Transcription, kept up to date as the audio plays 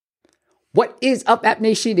What is up, App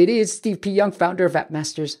Nation? It is Steve P. Young, founder of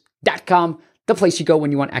appmasters.com, the place you go when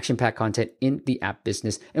you want action-packed content in the app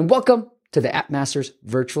business. And welcome to the App Masters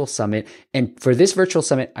Virtual Summit. And for this virtual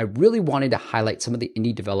summit, I really wanted to highlight some of the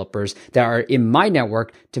indie developers that are in my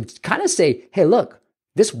network to kind of say, hey, look,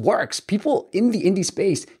 this works. People in the indie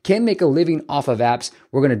space can make a living off of apps.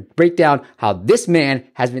 We're going to break down how this man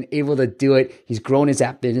has been able to do it. He's grown his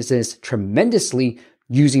app business tremendously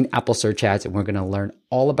using Apple Search Ads, and we're going to learn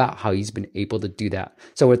all about how he's been able to do that.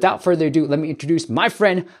 So without further ado, let me introduce my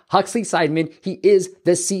friend, Huxley Seidman. He is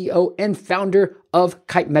the CEO and founder of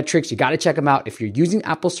Kite Metrics. You got to check him out if you're using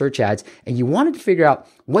Apple Search Ads and you wanted to figure out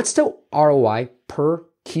what's the ROI per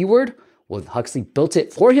keyword. Well, Huxley built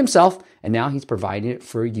it for himself, and now he's providing it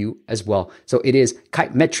for you as well. So it is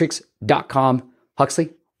kitemetrics.com. Huxley,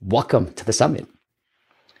 welcome to the summit.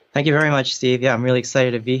 Thank you very much, Steve. Yeah, I'm really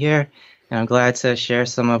excited to be here. And I'm glad to share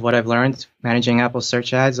some of what I've learned managing Apple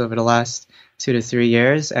Search Ads over the last 2 to 3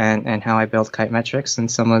 years and how I built Kite Metrics and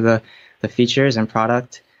some of the features and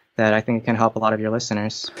product that I think can help a lot of your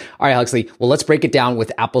listeners. All right, Huxley. Well, let's break it down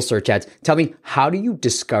with Apple Search Ads. Tell me, how do you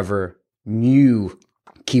discover new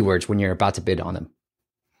keywords when you're about to bid on them?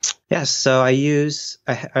 Yes, so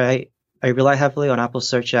I rely heavily on Apple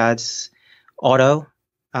Search Ads auto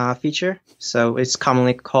feature. So it's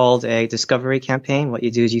commonly called a discovery campaign. What you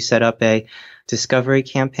do is you set up a discovery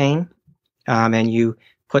campaign and you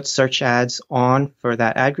put search ads on for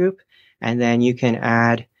that ad group. And then you can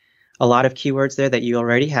add a lot of keywords there that you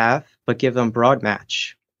already have, but give them broad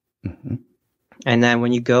match. Mm-hmm. And then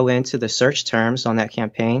when you go into the search terms on that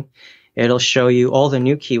campaign, it'll show you all the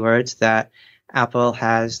new keywords that Apple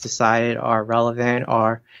has decided are relevant,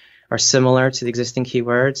 are similar to the existing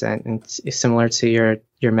keywords and similar to your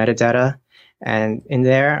metadata. And in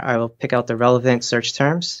there, I will pick out the relevant search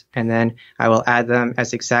terms, and then I will add them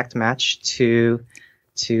as exact match to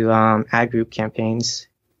ad group campaigns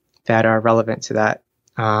that are relevant to that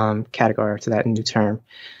category or to that new term.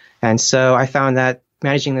 And so I found that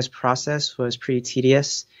managing this process was pretty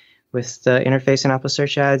tedious. With the interface in Apple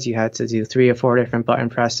Search Ads, you had to do 3 or 4 different button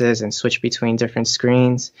presses and switch between different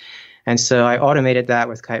screens. And so I automated that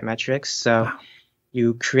with Kite Metrics. So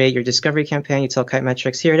you create your discovery campaign, you tell Kite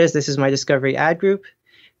Metrics, here it is, this is my discovery ad group.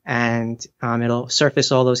 And it'll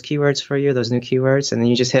surface all those keywords for you, those new keywords. And then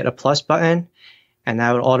you just hit a plus button, and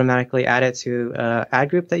that would automatically add it to an ad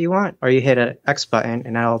group that you want. Or you hit an X button,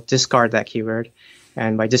 and that'll discard that keyword.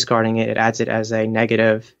 And by discarding it, it adds it as a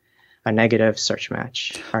negative search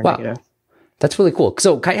match. Or wow. Negative. That's really cool.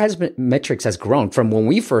 So Kite Metrics has grown from when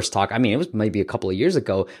we first talked. I mean, it was maybe a couple of years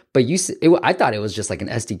ago, but I thought it was just like an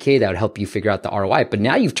SDK that would help you figure out the ROI. But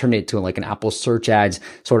now you've turned it to like an Apple Search Ads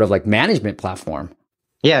sort of like management platform.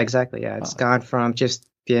 Yeah, exactly. Yeah, it's gone from just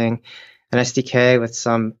being an SDK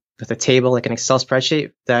with a table, like an Excel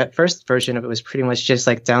spreadsheet. That first version of it was pretty much just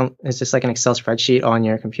like it's just like an Excel spreadsheet on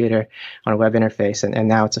your computer on a web interface. And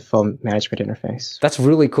now it's a full management interface. That's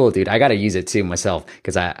really cool, dude. I got to use it too myself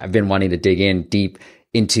because I've been wanting to dig in deep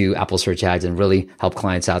into Apple Search Ads and really help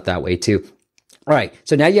clients out that way too. All right.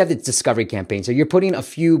 So now you have the discovery campaign. So you're putting a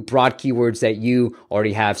few broad keywords that you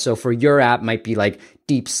already have. So for your app might be like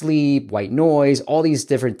deep sleep, white noise, all these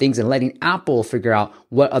different things, and letting Apple figure out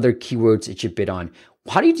what other keywords it should bid on.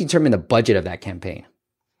 How do you determine the budget of that campaign?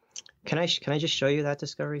 Can I just show you that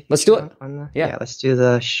discovery feature? Let's do it. Yeah, let's do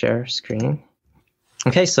the share screen.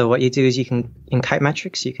 Okay, so what you do is in Kite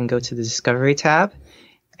Metrics, you can go to the Discovery tab,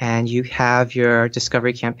 and you have your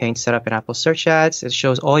discovery campaign set up in Apple Search Ads. It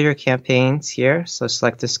shows all your campaigns here, so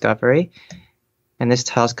select Discovery. And this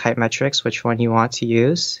tells Kite Metrics which one you want to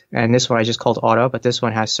use. And this one I just called Auto, but this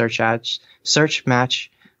one has Search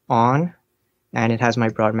Match on, and it has my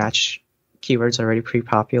broad match keywords already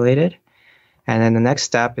pre-populated. And then the next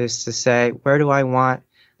step is to say, where do I want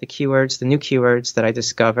the keywords, the new keywords that I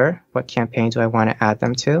discover? What campaign do I want to add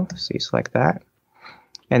them to? So you select that.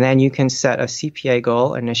 And then you can set a CPA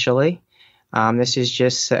goal initially. This is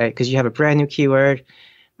just because you have a brand new keyword.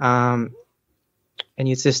 And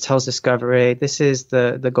it just tells Discovery, this is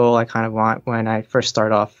the goal I kind of want when I first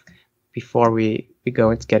start off before we go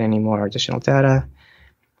and get any more additional data.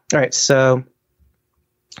 All right, so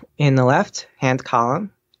in the left-hand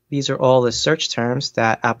column, these are all the search terms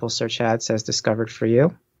that Apple Search Ads has discovered for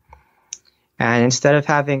you. And instead of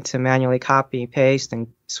having to manually copy, paste, and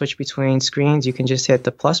switch between screens, you can just hit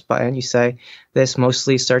the plus button. You say, this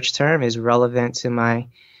mostly search term is relevant to my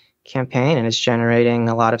campaign and it's generating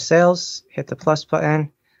a lot of sales. Hit the plus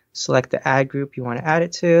button, select the ad group you want to add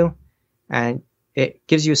it to, and it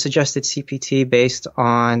gives you a suggested CPT based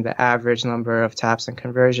on the average number of taps and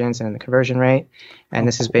conversions and the conversion rate. And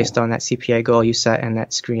this is based on that CPA goal you set in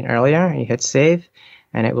that screen earlier. You hit save,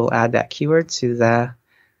 and it will add that keyword to that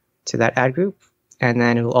ad group. And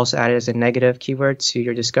then it will also add it as a negative keyword to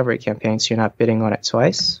your discovery campaign, so you're not bidding on it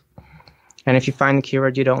twice. And if you find the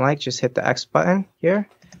keyword you don't like, just hit the X button here,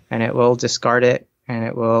 and it will discard it, and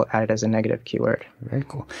it will add it as a negative keyword. Very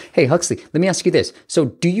cool. Hey, Huxley, let me ask you this. So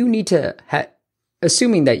do you need to,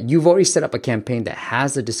 assuming that you've already set up a campaign that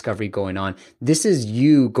has the discovery going on, this is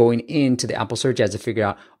you going into the Apple search ads to figure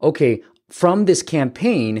out, okay, from this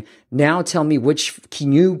campaign, now tell me which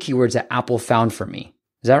new keywords that Apple found for me.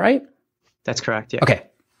 Is that right? That's correct. Yeah. Okay.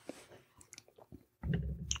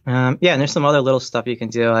 And there's some other little stuff you can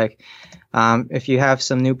do. Like if you have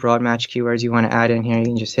some new broad match keywords you want to add in here, you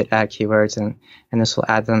can just hit add keywords and this will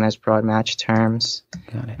add them as broad match terms.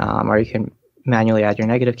 Got it. Or you can manually add your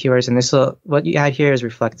negative keywords. And this will, what you add here is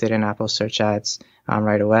reflected in Apple search ads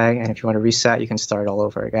right away. And if you want to reset, you can start all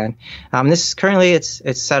over again. This currently it's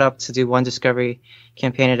set up to do one discovery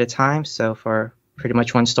campaign at a time. So for pretty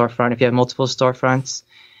much one storefront, if you have multiple storefronts,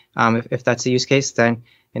 if that's the use case, then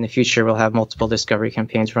in the future we'll have multiple discovery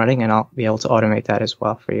campaigns running, and I'll be able to automate that as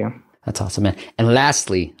well for you. That's awesome, man. And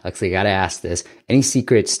lastly, I got to ask this, any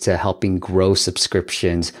secrets to helping grow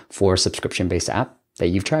subscriptions for a subscription-based app that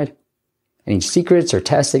you've tried? Any secrets or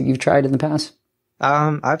tests that you've tried in the past?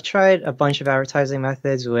 I've tried a bunch of advertising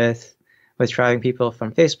methods with driving people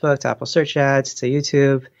from Facebook to Apple search ads to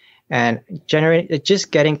YouTube, and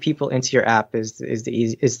just getting people into your app is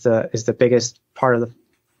the biggest part of the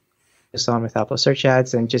on with Apple search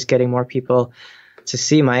ads, and just getting more people to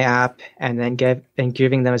see my app and then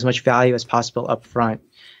giving them as much value as possible up front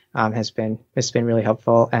has been really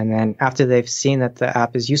helpful. And then after they've seen that the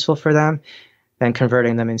app is useful for them, then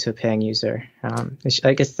converting them into a paying user.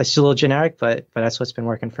 I guess that's a little generic, but that's what's been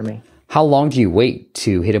working for me. How long do you wait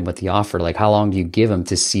to hit them with the offer? Like how long do you give them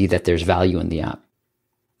to see that there's value in the app?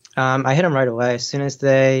 I hit them right away. As soon as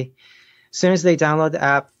they download the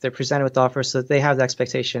app, they're presented with the offer, so that they have the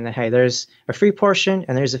expectation that, hey, there's a free portion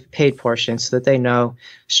and there's a paid portion, so that they know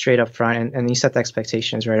straight up front, and you set the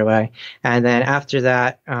expectations right away. And then after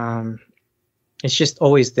that, it's just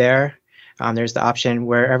always there. There's the option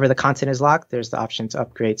wherever the content is locked, there's the option to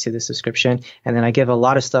upgrade to the subscription. And then I give a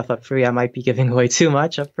lot of stuff up free. I might be giving away too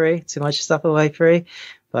much stuff away free,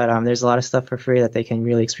 but there's a lot of stuff for free that they can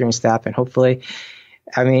really experience the app. And hopefully,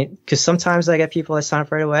 because sometimes I get people that sign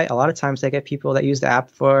up right away. A lot of times I get people that use the app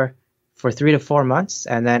for 3 to 4 months,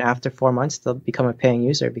 and then after 4 months they'll become a paying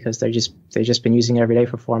user because they've just been using it every day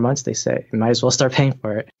for 4 months. They say, you might as well start paying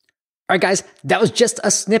for it. All right, guys, that was just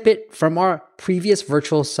a snippet from our previous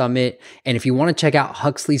virtual summit. And if you want to check out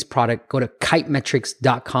Huxley's product, go to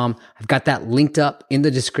kitemetrics.com. I've got that linked up in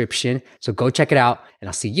the description. So go check it out, and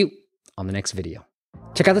I'll see you on the next video.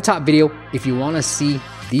 Check out the top video if you want to see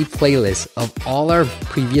the playlist of all our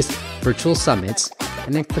previous virtual summits,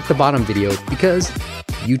 and then click the bottom video because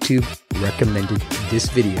YouTube recommended this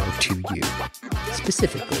video to you,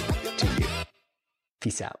 specifically to you.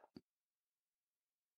 Peace out.